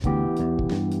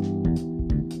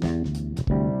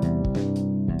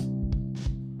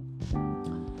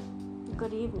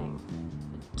evening,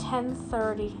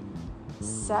 10:30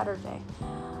 Saturday,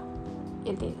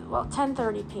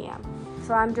 10:30 p.m.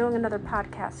 So I'm doing another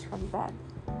podcast from bed.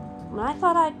 And I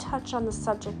thought I'd touch on the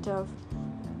subject of,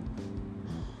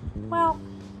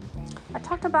 I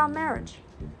talked about marriage.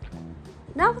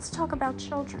 Now let's talk about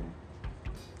children.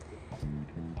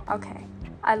 Okay,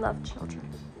 I love children.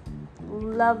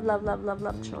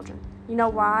 Love children. You know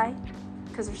why?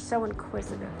 Because they're so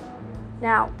inquisitive.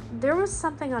 Now, there was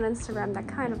something on Instagram that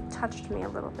kind of touched me a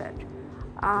little bit.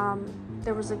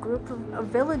 There was a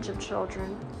village of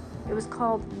children. It was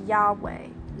called Yahweh.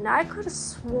 Now, I could have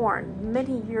sworn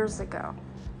many years ago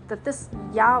that this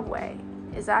Yahweh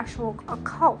is actual a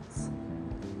cult,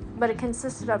 but it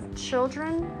consisted of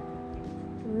children,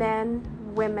 men,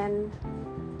 women,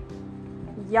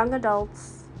 young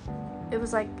adults. It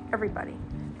was like everybody,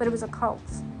 but it was a cult.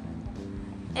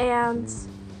 And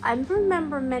I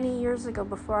remember many years ago,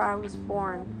 before I was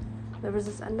born, there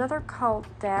was another cult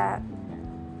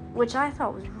which I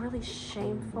thought was really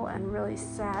shameful and really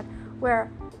sad,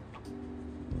 where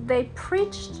they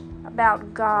preached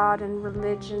about God and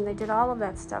religion. They did all of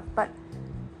that stuff, but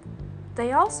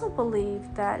they also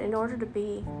believed that in order to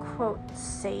be, quote,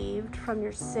 saved from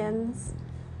your sins,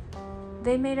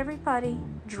 they made everybody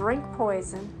drink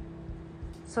poison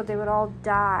so they would all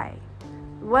die.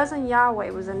 It wasn't Yahweh,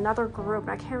 it was another group.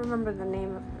 I can't remember the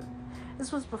name of it.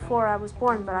 This was before I was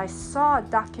born, but I saw a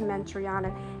documentary on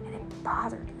it, and it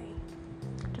bothered me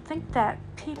to think that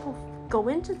people go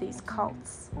into these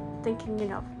cults thinking,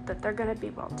 that they're going to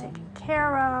be well taken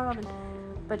care of,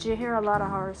 but you hear a lot of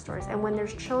horror stories. And when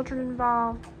there's children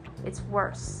involved, it's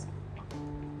worse.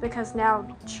 Because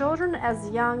now children as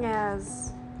young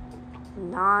as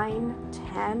 9,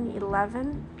 10,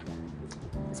 11,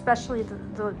 especially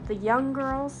the young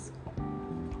girls,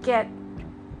 get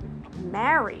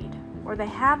married, or they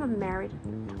have them married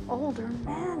to older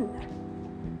men.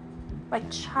 Like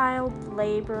child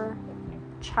labor,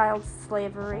 child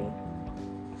slavery.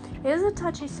 It is a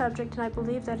touchy subject, and I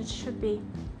believe that it should be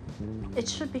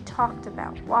talked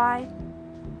about. Why?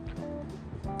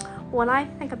 When I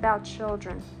think about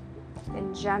children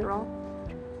in general,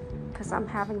 because I'm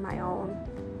having my own,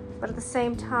 but at the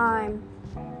same time,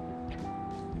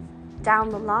 down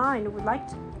the line, would like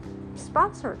to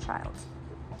sponsor a child,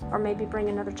 or maybe bring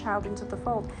another child into the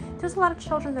fold. There's a lot of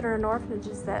children that are in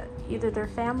orphanages that either their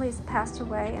families passed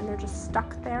away and they're just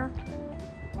stuck there,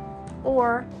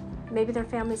 or maybe their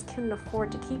families couldn't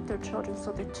afford to keep their children,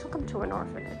 so they took them to an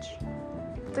orphanage.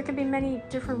 There could be many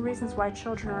different reasons why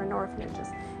children are in orphanages.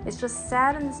 It's just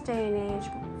sad in this day and age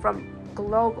from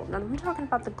global. Now, I'm talking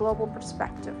about the global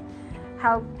perspective.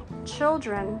 How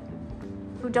children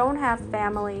who don't have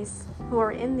families, who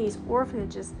are in these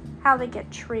orphanages, how they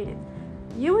get treated.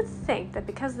 You would think that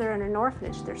because they're in an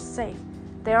orphanage, they're safe.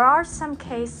 There are some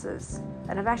cases,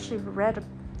 and I've actually read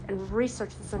and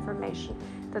researched this information,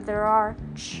 that there are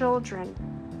children,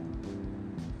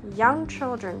 young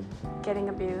children, getting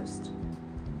abused.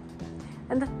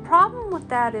 And the problem with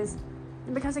that is,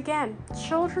 because again,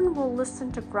 children will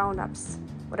listen to grown-ups.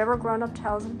 Whatever grown-up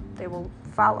tells them, they will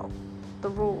follow the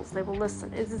rules. They will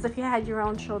listen. It's as if you had your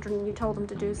own children and you told them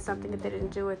to do something, if they didn't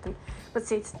do it, then. But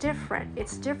see, it's different.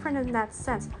 It's different in that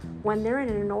sense. When they're in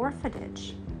an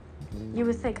orphanage, you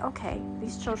would think, okay,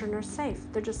 these children are safe.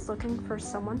 They're just looking for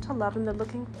someone to love them. They're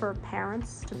looking for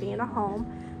parents to be in a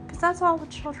home, because that's all the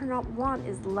children want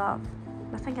is love.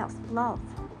 Nothing else. Love.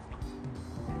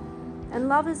 And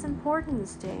love is important in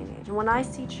this day and age. And when I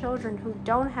see children who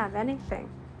don't have anything,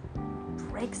 it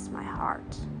breaks my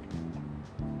heart.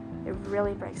 It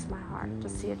really breaks my heart to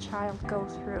see a child go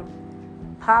through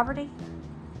poverty,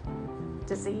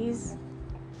 disease,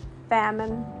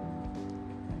 famine,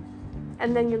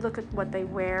 and then you look at what they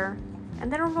wear,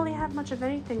 and they don't really have much of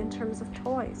anything in terms of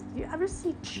toys. You ever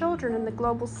see children in the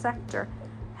global sector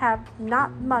have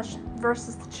not much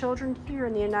versus the children here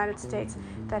in the United States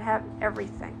that have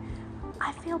everything?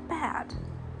 I feel bad.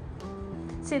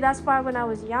 See, that's why when I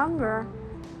was younger,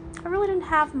 I really didn't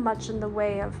have much in the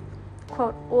way of,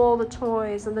 quote, all the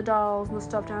toys and the dolls and the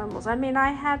stuffed animals. I mean,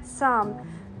 I had some,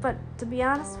 but to be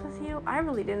honest with you, I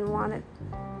really didn't want it.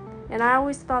 And I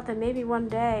always thought that maybe one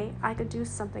day I could do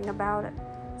something about it.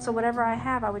 So whatever I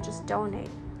have, I would just donate.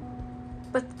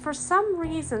 But for some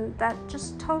reason, that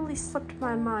just totally slipped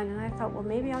my mind, and I thought, well,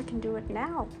 maybe I can do it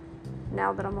now.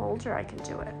 Now that I'm older, I can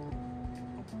do it.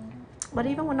 But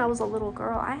even when I was a little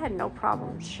girl, I had no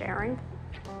problem sharing.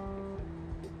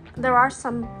 There are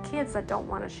some kids that don't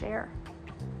want to share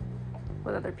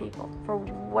with other people for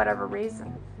whatever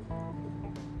reason.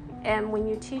 And when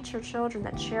you teach your children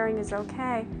that sharing is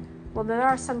okay, well, there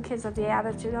are some kids of the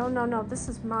attitude, oh, no, this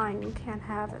is mine, you can't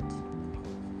have it.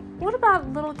 What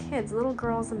about little kids, little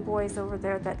girls and boys over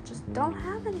there that just don't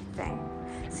have anything?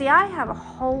 See, I have a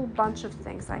whole bunch of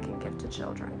things I can give to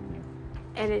children.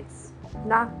 And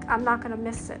I'm not going to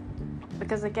miss it.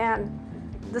 Because again,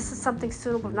 this is something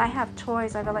suitable. And I have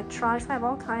toys, I have electronics, I have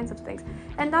all kinds of things.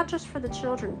 And not just for the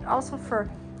children, also for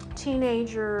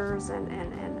teenagers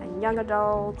and young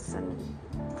adults and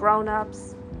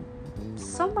grown-ups.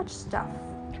 So much stuff.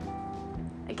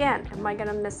 Again, am I going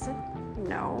to miss it?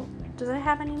 No. Does it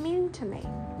have any meaning to me?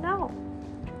 No.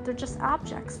 They're just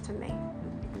objects to me.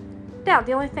 Now,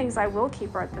 the only things I will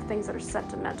keep are the things that are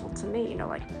sentimental to me,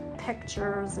 like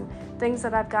pictures and things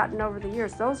that I've gotten over the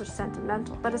years. Those are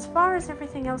sentimental. But as far as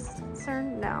everything else is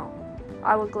concerned, no.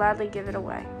 I would gladly give it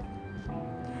away.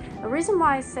 The reason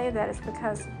why I say that is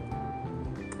because,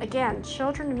 again,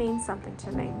 children mean something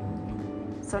to me.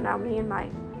 So now me and my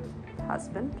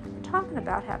husband are talking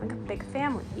about having a big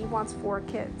family. He wants 4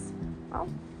 kids. Well,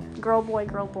 girl,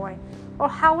 boy, or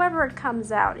however it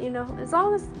comes out, as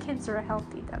long as the kids are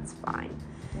healthy, that's fine.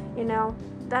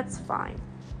 That's fine.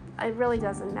 It really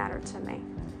doesn't matter to me.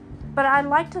 But I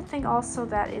like to think also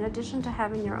that in addition to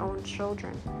having your own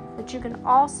children, that you can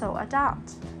also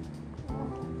adopt.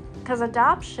 Because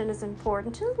adoption is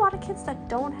important to a lot of kids that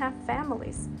don't have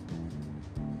families.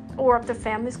 Or if their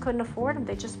families couldn't afford them,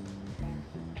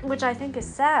 which I think is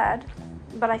sad,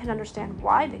 but I can understand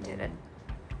why they did it.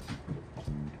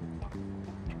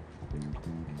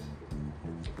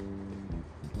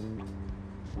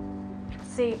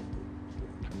 See,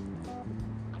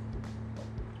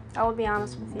 I will be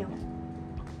honest with you.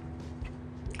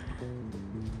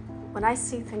 When I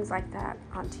see things like that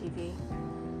on TV,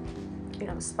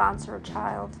 sponsor a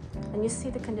child, and you see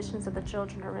the conditions that the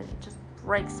children are in, it just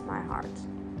breaks my heart.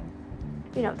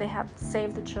 They have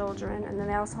Save the Children, and then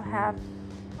they also have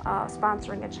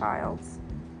sponsoring a child,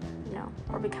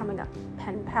 or becoming a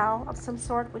pen pal of some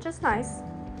sort, which is nice.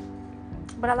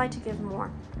 But I like to give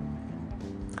more.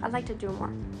 I'd like to do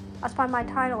more. That's why my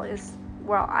title is,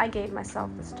 I gave myself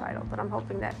this title, but I'm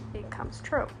hoping that it comes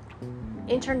true.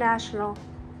 International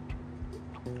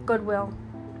Goodwill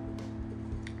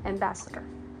Ambassador.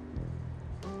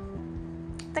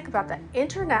 Think about that.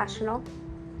 International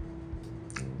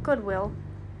Goodwill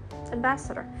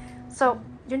Ambassador. So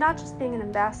you're not just being an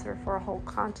ambassador for a whole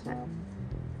continent.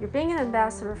 You're being an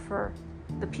ambassador for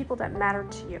the people that matter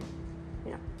to you.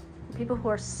 People who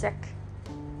are sick,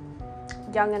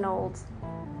 young and old,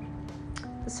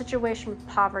 the situation with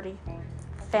poverty,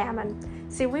 famine.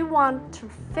 See, we want to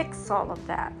fix all of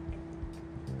that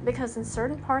because in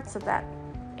certain parts of that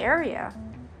area,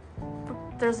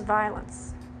 there's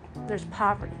violence, there's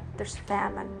poverty, there's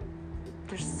famine,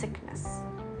 there's sickness,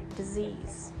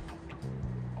 disease.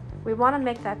 We want to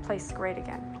make that place great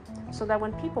again so that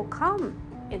when people come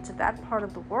into that part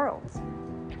of the world,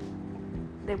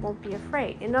 they won't be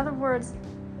afraid. In other words,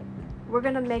 we're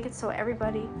going to make it so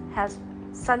everybody has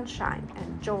sunshine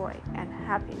and joy and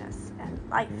happiness and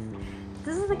life.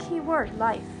 This is the key word,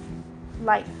 life.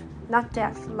 Life, not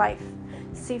death, life.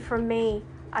 See, for me,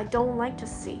 I don't like to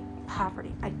see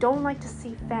poverty. I don't like to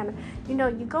see famine. You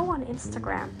go on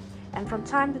Instagram, and from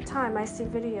time to time, I see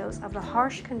videos of the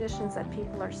harsh conditions that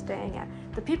people are staying at,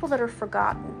 the people that are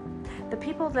forgotten, the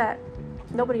people that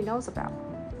nobody knows about.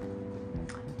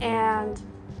 And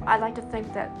I like to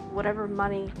think that whatever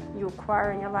money you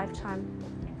acquire in your lifetime,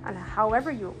 and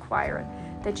however you acquire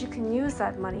it, that you can use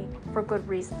that money for good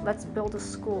reason. Let's build a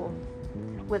school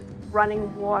with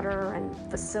running water and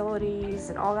facilities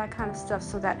and all that kind of stuff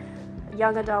so that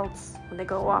young adults, when they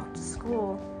go off to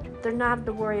school, they're not have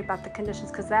to worry about the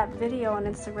conditions. Because that video on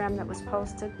Instagram that was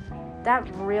posted, that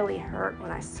really hurt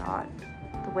when I saw it.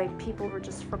 The way people were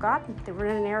just forgotten. They were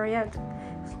in an area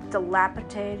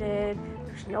dilapidated,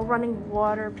 there's no running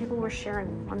water, people were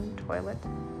sharing one toilet.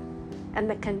 And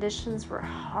the conditions were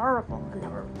horrible, and there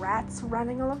were rats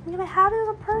running all over. How does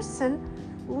a person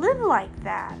live like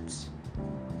that?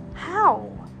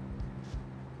 How?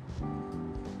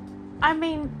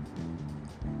 I'm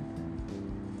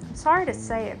sorry to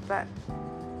say it, but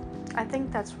I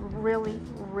think that's really,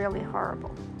 really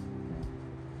horrible.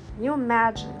 You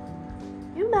imagine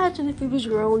if it was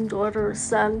your own daughter or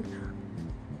son.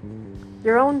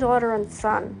 Your own daughter and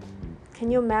son. Can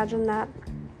you imagine that?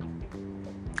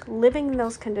 Living in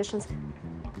those conditions.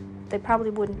 They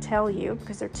probably wouldn't tell you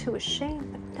because they're too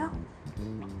ashamed, but no.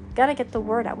 Gotta get the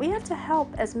word out. We have to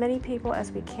help as many people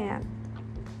as we can.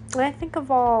 When I think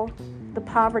of all the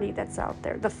poverty that's out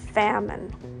there, the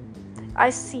famine,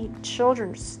 I see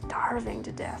children starving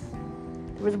to death.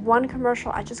 There was one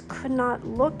commercial I just could not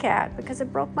look at because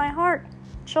it broke my heart.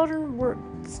 Children were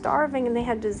starving and they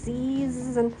had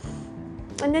diseases, and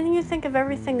And then you think of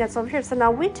everything that's over here. So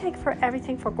now we take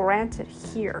everything for granted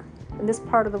here in this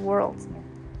part of the world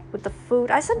with the food.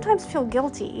 I sometimes feel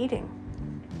guilty eating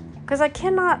because I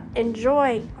cannot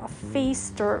enjoy a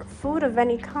feast or food of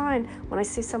any kind when I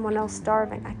see someone else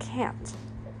starving. I can't.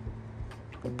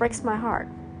 It breaks my heart.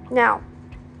 Now,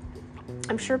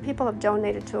 I'm sure people have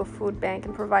donated to a food bank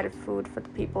and provided food for the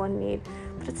people in need,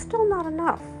 but it's still not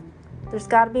enough. There's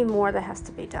got to be more that has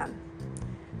to be done.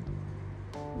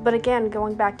 But again,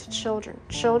 going back to children.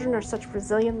 Children are such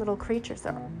resilient little creatures.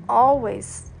 They're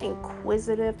always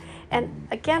inquisitive. And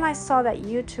again, I saw that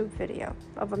YouTube video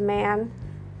of a man,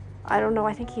 I don't know,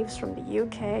 I think he was from the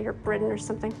UK or Britain or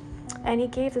something, and he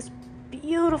gave this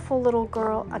beautiful little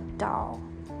girl a doll.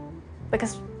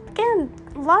 Because, again,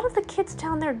 a lot of the kids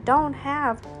down there don't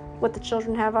have what the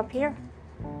children have up here.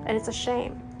 And it's a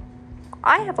shame.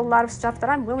 I have a lot of stuff that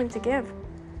I'm willing to give.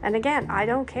 And again, I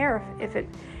don't care if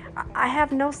I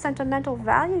have no sentimental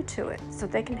value to it, so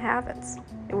they can have it.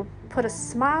 It would put a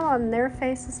smile on their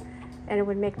faces, and it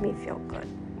would make me feel good.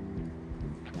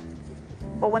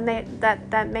 But when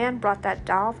that man brought that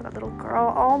doll for that little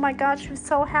girl, oh my God, she was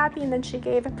so happy. And then she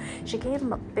gave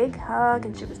him a big hug,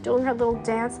 and she was doing her little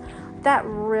dance. That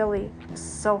really was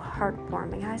so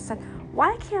heartwarming. I said,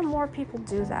 why can't more people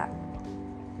do that?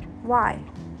 Why?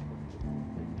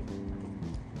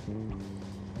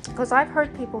 Because I've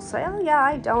heard people say, oh yeah,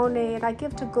 I donate, I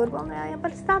give to Goodwill, yeah,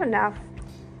 but it's not enough.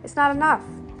 It's not enough.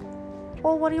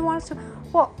 Well, what do you want us to?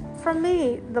 Well, for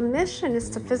me, the mission is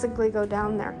to physically go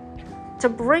down there. To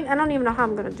bring, I don't even know how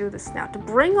I'm going to do this now, to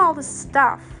bring all this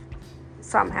stuff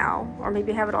somehow, or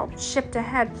maybe have it all shipped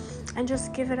ahead, and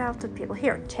just give it out to people.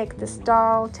 Here, take this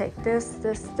doll, take this,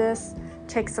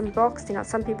 take some books. You know,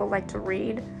 some people like to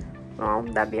read. Well,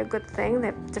 that'd be a good thing. They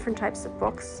have different types of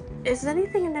books. Is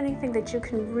anything and anything that you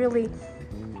can really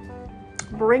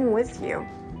bring with you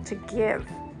to give,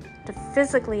 to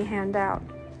physically hand out,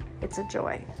 it's a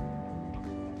joy.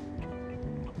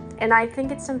 And I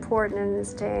think it's important in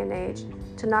this day and age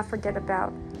to not forget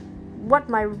about what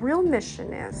my real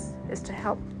mission is to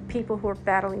help people who are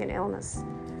battling an illness.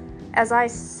 As I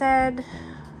said,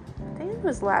 I think it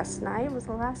was last night,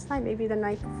 maybe the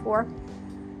night before,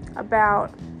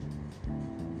 about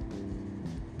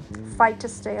fight to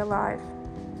stay alive.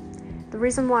 The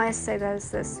reason why I say that is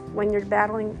this: when you're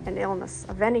battling an illness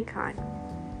of any kind,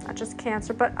 not just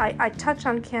cancer, but I touch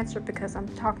on cancer because I'm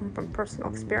talking from personal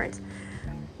experience.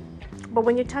 But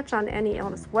when you touch on any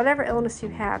illness, whatever illness you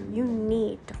have, you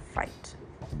need to fight.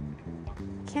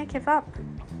 You can't give up.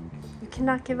 You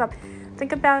cannot give up.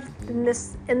 Think about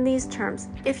it in these terms.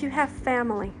 If you have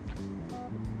family,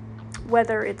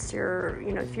 whether it's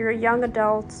if you're a young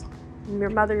adult, your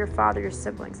mother, your father, your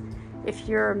siblings, if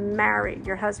you're married,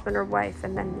 your husband or wife,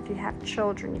 and then if you have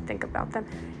children, you think about them.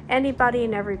 Anybody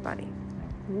and everybody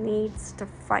needs to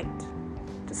fight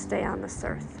to stay on this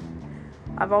earth.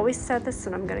 I've always said this,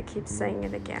 and I'm going to keep saying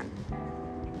it again.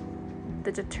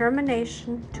 The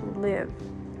determination to live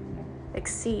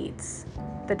exceeds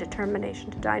the determination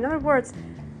to die. In other words,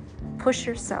 push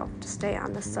yourself to stay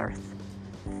on this earth.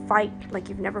 Fight like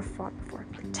you've never fought before.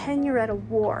 Pretend you're at a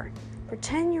war.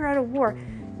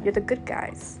 You're the good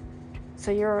guys.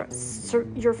 So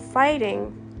you're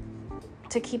fighting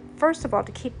to keep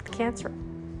cancer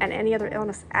and any other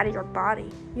illness out of your body.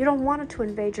 You don't want it to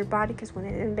invade your body, because when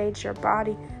it invades your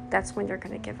body, that's when you're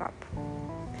going to give up.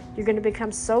 You're going to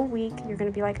become so weak, you're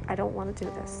going to be like, I don't want to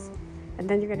do this. And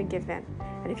then you're going to give in.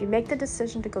 And if you make the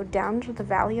decision to go down into the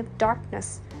valley of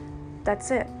darkness, that's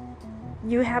it.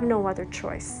 You have no other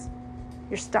choice.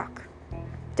 You're stuck.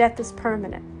 Death is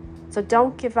permanent. So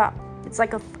don't give up. It's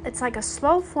like a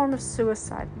slow form of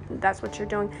suicide. That's what you're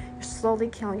doing. You're slowly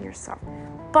killing yourself.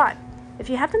 But if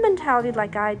you have the mentality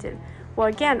like I did, well,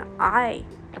 again, I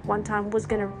at one time was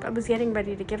getting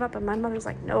ready to give up, and my mother was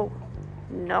like, no,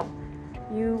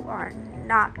 you are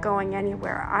not going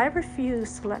anywhere. I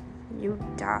refuse to let you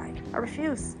die. I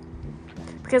refuse.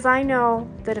 Because I know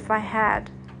that if I had,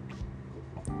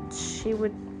 she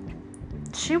would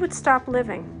stop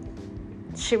living.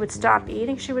 She would stop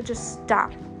eating. She would just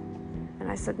stop. And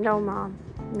I said, no, Mom,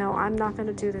 no, I'm not going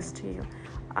to do this to you.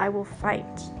 I will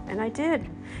fight. And I did.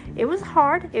 It was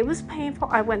hard. It was painful.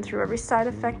 I went through every side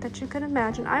effect that you could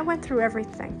imagine. I went through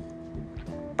everything.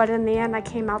 But in the end, I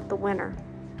came out the winner.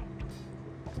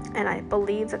 And I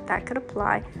believe that could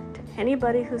apply to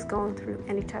anybody who's going through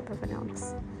any type of an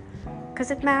illness. Because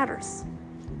it matters.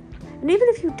 And even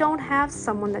if you don't have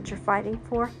someone that you're fighting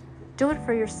for, do it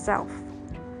for yourself.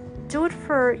 Do it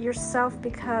for yourself,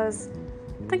 because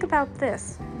think about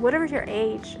this. Whatever your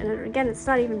age, and again, it's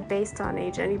not even based on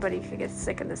age. Anybody could get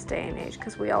sick in this day and age,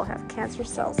 because we all have cancer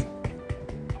cells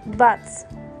But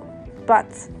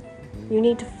you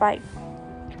need to fight.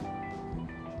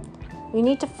 You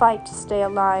need to fight to stay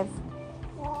alive.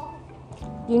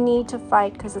 You need to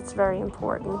fight because it's very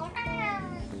important.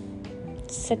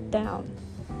 Sit down.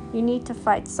 You need to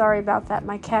fight. Sorry about that.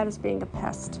 My cat is being a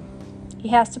pest. He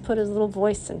has to put his little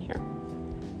voice in here.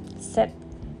 Sit.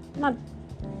 Come on.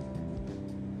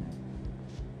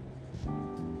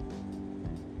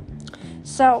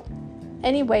 So,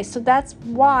 anyway, so that's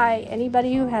why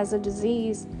anybody who has a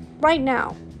disease right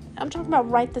now, I'm talking about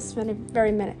right this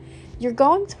very minute, you're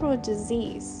going through a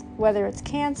disease, whether it's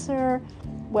cancer,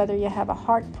 whether you have a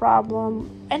heart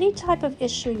problem, any type of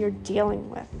issue you're dealing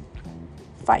with,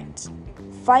 fight.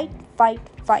 Fight, fight,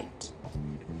 fight.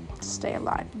 Stay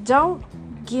alive. Don't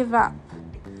give up.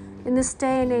 In this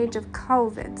day and age of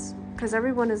COVID, because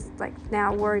everyone is like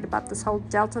now worried about this whole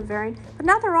Delta variant, but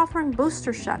now they're offering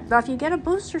booster shot. Now, if you get a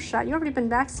booster shot, you've already been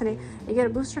vaccinated, you get a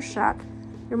booster shot,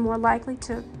 you're more likely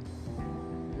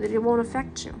that it won't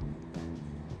affect you.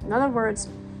 In other words,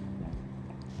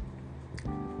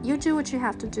 you do what you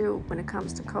have to do when it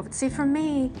comes to COVID. See, for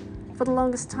me, for the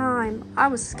longest time, I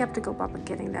was skeptical about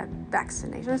getting that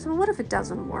vaccination. I said, well, what if it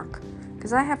doesn't work?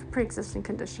 Because I have a pre-existing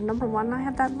condition. Number one, I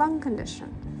have that lung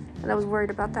condition, and I was worried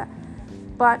about that.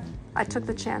 But I took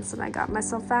the chance and I got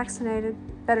myself vaccinated.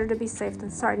 Better to be safe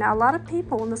than sorry. Now, a lot of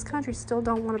people in this country still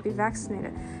don't want to be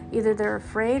vaccinated. Either they're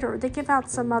afraid or they give out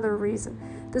some other reason.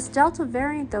 This Delta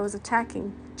variant, though, is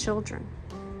attacking children.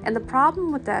 And the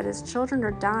problem with that is children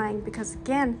are dying because,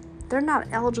 again, they're not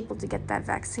eligible to get that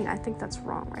vaccine. I think that's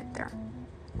wrong right there.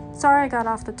 Sorry I got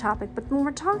off the topic, but when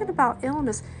we're talking about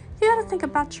illness, you got to think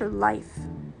about your life.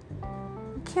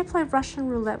 You can't play Russian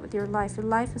roulette with your life. Your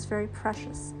life is very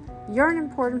precious. You're an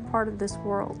important part of this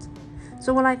world.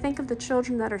 So when I think of the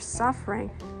children that are suffering,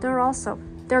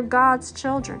 they're God's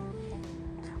children.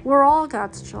 We're all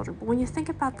God's children. But when you think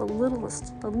about the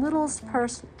littlest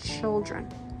person, children,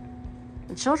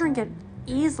 when children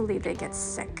they get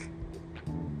sick.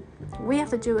 We have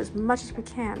to do as much as we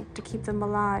can to keep them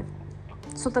alive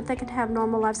so that they can have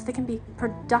normal lives. They can be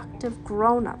productive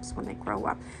grown-ups when they grow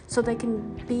up. So they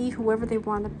can be whoever they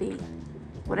want to be,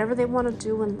 whatever they want to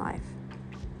do in life.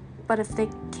 But if they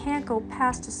can't go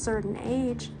past a certain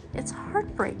age, it's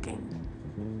heartbreaking.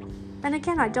 And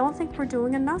again, I don't think we're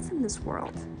doing enough in this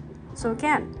world. So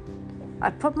again,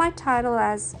 I put my title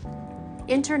as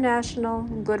International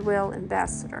Goodwill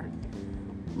Ambassador.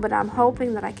 But I'm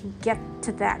hoping that I can get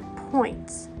to that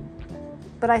point.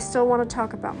 But I still want to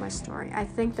talk about my story. I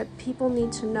think that people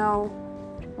need to know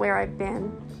where I've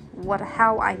been,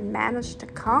 how I managed to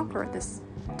conquer this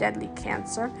deadly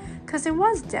cancer, because it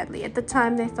was deadly. At the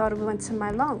time, they thought it went to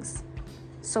my lungs.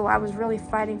 So I was really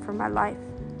fighting for my life.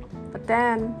 But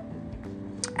then,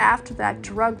 after that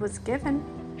drug was given,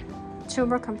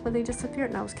 tumor completely disappeared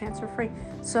and I was cancer-free.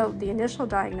 So the initial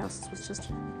diagnosis was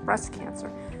just breast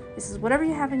cancer. He says, whatever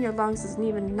you have in your lungs isn't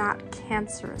even not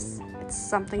cancerous. It's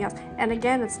something else. And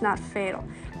again, it's not fatal.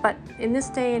 But in this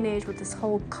day and age with this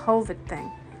whole COVID thing,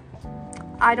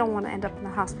 I don't want to end up in the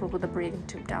hospital with a breathing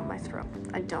tube down my throat.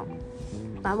 I don't.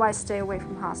 That's why I stay away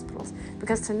from hospitals.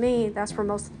 Because to me, that's where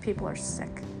most of the people are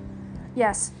sick.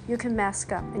 Yes, you can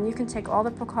mask up and you can take all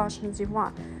the precautions you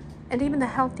want. And even the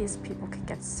healthiest people can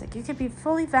get sick. You can be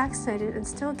fully vaccinated and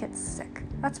still get sick.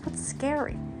 That's what's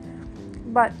scary.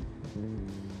 But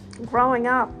growing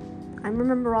up, I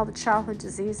remember all the childhood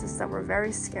diseases that were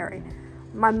very scary.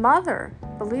 My mother,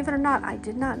 believe it or not, I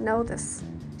did not know this.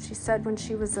 She said when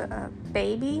she was a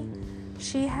baby,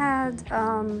 she had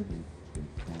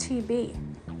TB,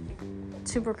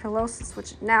 tuberculosis,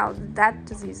 which now that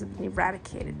disease has been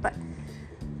eradicated.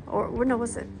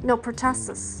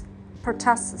 Pertussis.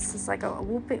 Pertussis is like a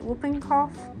whooping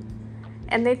cough.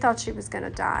 And they thought she was going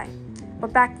to die.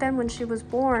 But back then when she was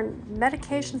born,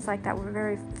 medications like that were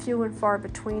very few and far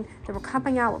between. They were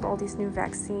coming out with all these new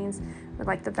vaccines,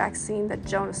 like the vaccine that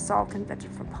Jonas Salk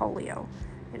invented for polio,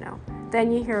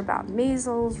 Then you hear about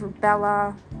measles,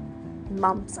 rubella,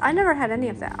 mumps. I never had any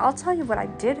of that. I'll tell you what I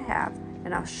did have,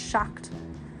 and I was shocked.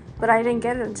 But I didn't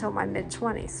get it until my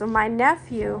mid-20s. So my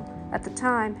nephew at the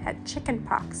time had chicken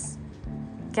pox.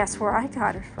 Guess where I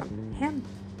got it from? Him.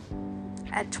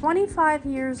 At 25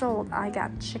 years old, I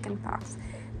got chicken pox.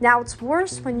 Now, it's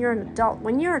worse when you're an adult.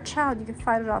 When you're a child, you can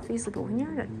fight it off easily. But when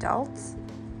you're an adult,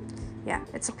 yeah,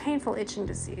 it's a painful itching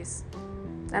disease.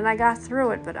 And I got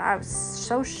through it, but I was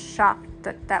so shocked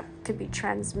that could be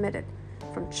transmitted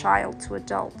from child to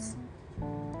adults.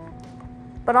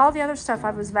 But all the other stuff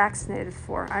I was vaccinated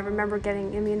for. I remember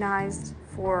getting immunized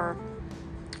for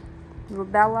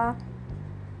rubella.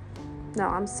 No,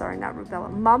 I'm sorry, not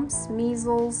rubella. Mumps,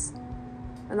 measles,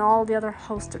 and all the other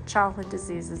host of childhood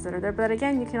diseases that are there. But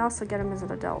again, you can also get them as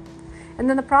an adult. And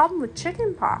then the problem with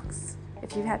chicken pox,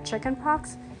 if you've had chicken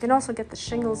pox, you can also get the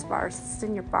shingles virus that's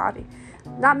in your body.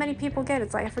 Not many people get it.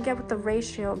 It's like, I forget what the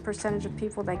ratio and percentage of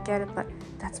people that get it, but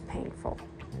that's painful.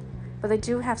 But they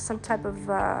do have some type of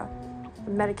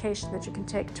medication that you can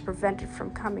take to prevent it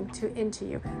from coming into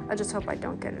you. I just hope I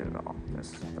don't get it at all.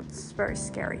 That's very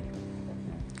scary.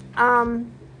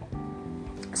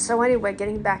 So anyway,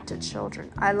 getting back to children.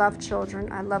 I love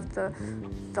children. I love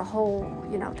the whole,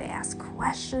 they ask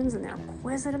questions and they're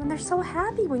inquisitive and they're so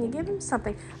happy when you give them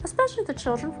something, especially the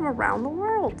children from around the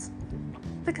world.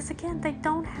 Because again, they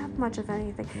don't have much of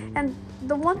anything. And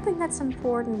the one thing that's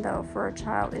important though for a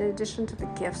child, in addition to the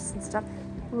gifts and stuff,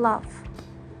 love.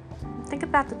 Think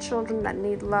about the children that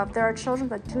need love. There are children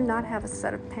that do not have a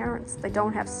set of parents. They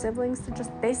don't have siblings. They're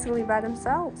just basically by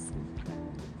themselves.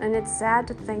 And it's sad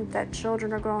to think that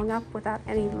children are growing up without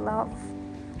any love.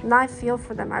 And I feel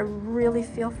for them. I really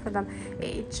feel for them.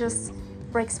 It just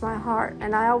breaks my heart.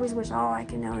 And I always wish, I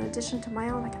can, in addition to my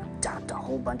own, I can adopt a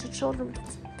whole bunch of children with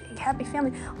this big, happy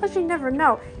family. But you never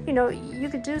know. You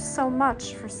could do so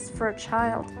much for a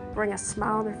child. Bring a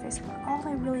smile on their face. But all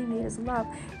they really need is love.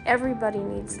 Everybody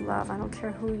needs love. I don't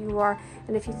care who you are.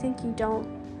 And if you think you don't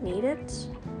need it,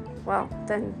 well,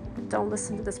 then don't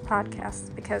listen to this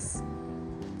podcast, because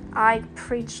I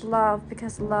preach love,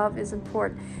 because love is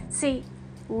important. See,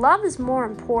 love is more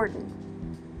important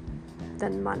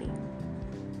than money.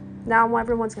 Now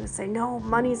everyone's going to say, no,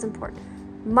 money is important.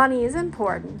 Money is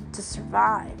important to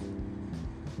survive.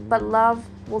 But love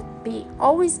will be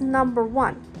always number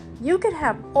one. You could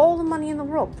have all the money in the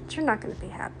world, but you're not going to be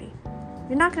happy.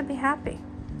 You're not going to be happy.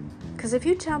 Because if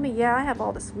you tell me, yeah, I have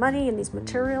all this money and these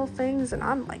material things and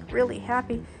I'm like really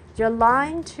happy, you're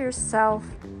lying to yourself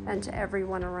and to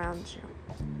everyone around you.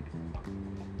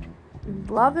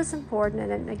 Love is important,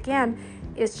 and again,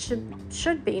 it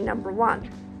should be number one.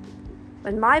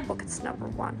 In my book, it's number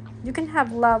one. You can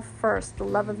have love first, the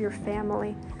love of your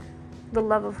family, the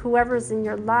love of whoever's in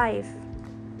your life.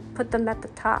 Put them at the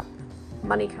top.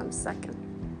 Money comes second.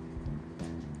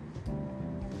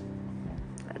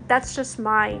 That's just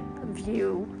my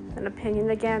view and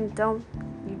opinion. Again,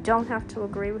 you don't have to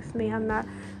agree with me on that,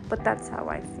 but that's how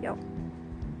I feel.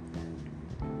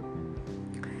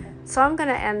 So I'm going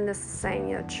to end this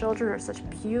saying, children are such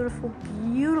beautiful,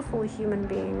 beautiful human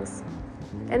beings.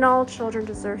 And all children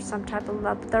deserve some type of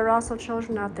love. But there are also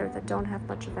children out there that don't have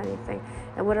much of anything.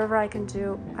 And whatever I can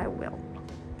do, I will.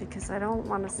 Because I don't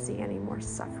want to see any more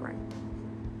suffering.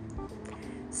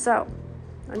 So,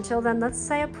 until then, let's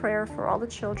say a prayer for all the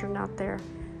children out there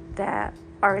that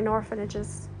are in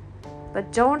orphanages,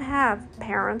 that don't have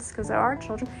parents, because there are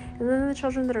children. And then the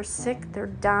children that are sick, they're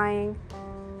dying.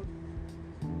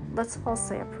 Let's all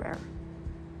say a prayer.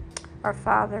 Our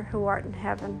Father, who art in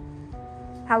heaven,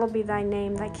 hallowed be thy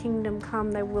name. Thy kingdom come,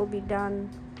 thy will be done,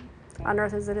 on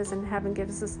earth as it is in heaven. Give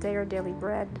us this day our daily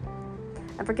bread.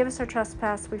 And forgive us our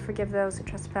trespass. We forgive those who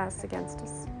trespass against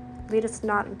us. Lead us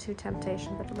not into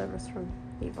temptation, but deliver us from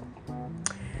evil.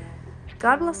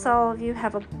 God bless all of you.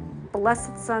 Have a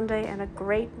blessed Sunday and a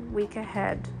great week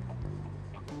ahead.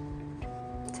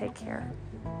 Take care.